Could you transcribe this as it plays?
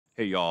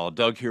Hey y'all,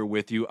 Doug here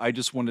with you. I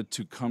just wanted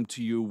to come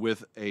to you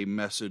with a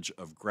message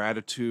of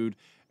gratitude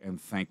and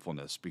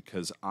thankfulness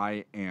because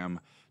I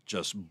am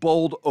just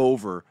bowled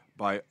over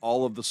by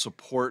all of the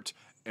support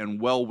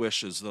and well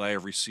wishes that I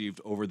have received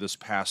over this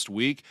past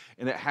week.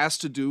 And it has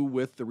to do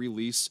with the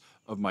release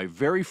of my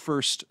very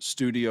first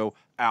studio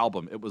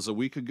album. It was a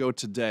week ago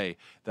today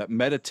that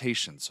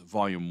Meditations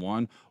Volume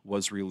 1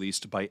 was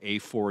released by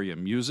Aphoria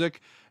Music.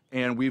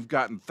 And we've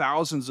gotten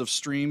thousands of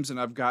streams, and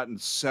I've gotten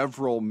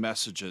several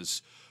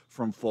messages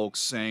from folks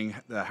saying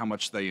how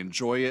much they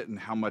enjoy it and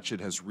how much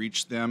it has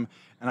reached them.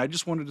 And I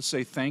just wanted to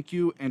say thank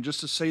you and just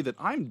to say that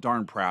I'm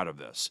darn proud of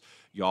this,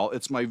 y'all.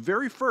 It's my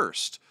very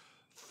first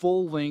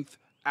full-length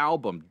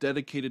album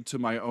dedicated to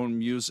my own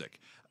music.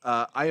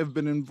 I have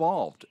been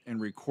involved in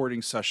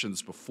recording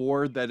sessions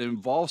before that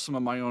involve some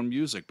of my own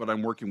music, but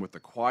I'm working with a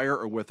choir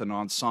or with an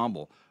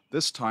ensemble.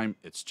 This time,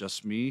 it's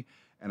just me,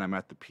 and I'm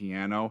at the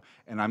piano,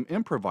 and I'm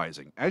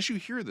improvising. As you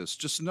hear this,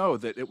 just know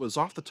that it was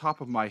off the top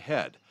of my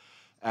head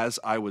as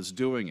I was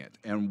doing it.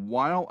 And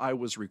while I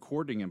was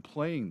recording and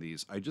playing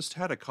these, I just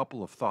had a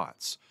couple of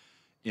thoughts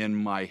in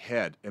my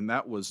head. And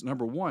that was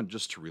number one,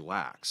 just to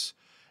relax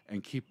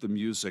and keep the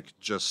music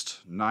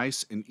just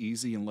nice and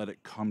easy and let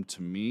it come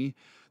to me.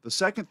 The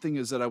second thing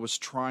is that I was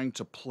trying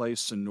to play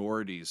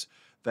sonorities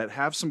that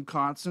have some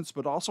constants,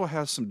 but also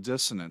has some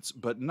dissonance,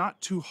 but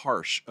not too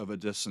harsh of a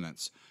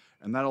dissonance.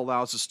 And that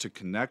allows us to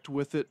connect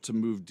with it, to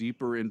move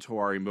deeper into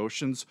our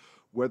emotions,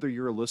 whether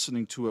you're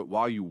listening to it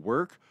while you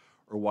work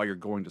or while you're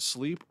going to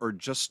sleep, or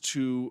just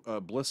to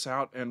bliss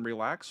out and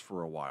relax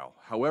for a while.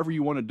 However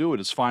you want to do it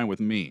is fine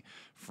with me,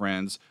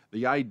 friends.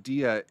 The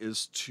idea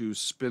is to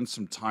spend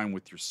some time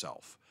with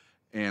yourself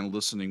and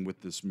listening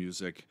with this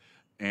music.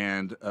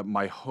 And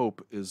my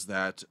hope is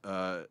that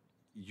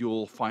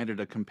you'll find it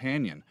a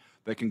companion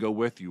that can go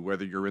with you,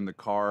 whether you're in the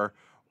car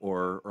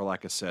or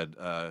like I said,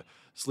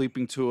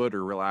 sleeping to it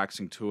or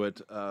relaxing to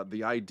it.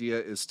 The idea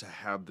is to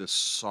have this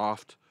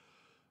soft,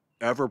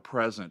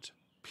 ever-present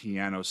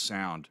piano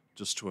sound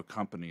just to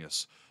accompany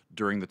us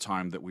during the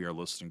time that we are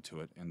listening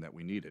to it and that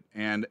we need it.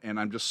 And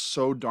I'm just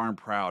so darn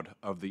proud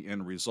of the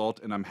end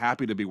result, and I'm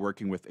happy to be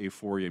working with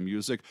Aphoria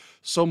Music,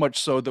 so much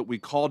so that we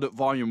called it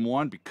Volume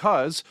 1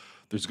 because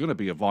there's going to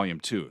be a Volume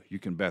 2. You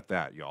can bet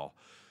that, y'all.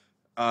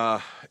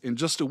 In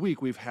just a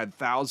week, we've had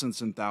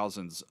thousands and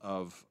thousands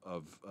of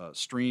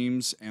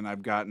streams, and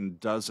I've gotten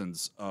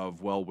dozens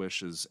of well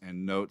wishes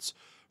and notes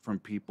from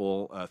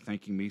people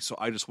thanking me. So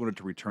I just wanted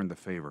to return the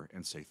favor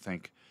and say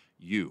thank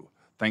you.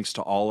 Thanks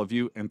to all of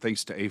you, and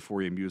thanks to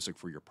Aphoria Music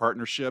for your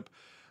partnership.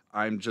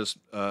 I'm just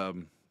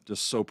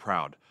so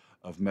proud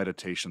of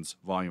Meditations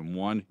Volume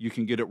 1. You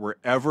can get it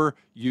wherever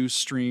you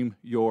stream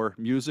your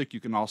music. You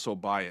can also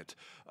buy it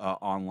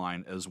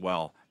online as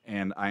well.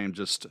 And I am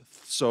just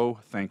so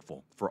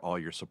thankful for all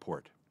your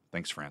support.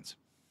 Thanks, friends.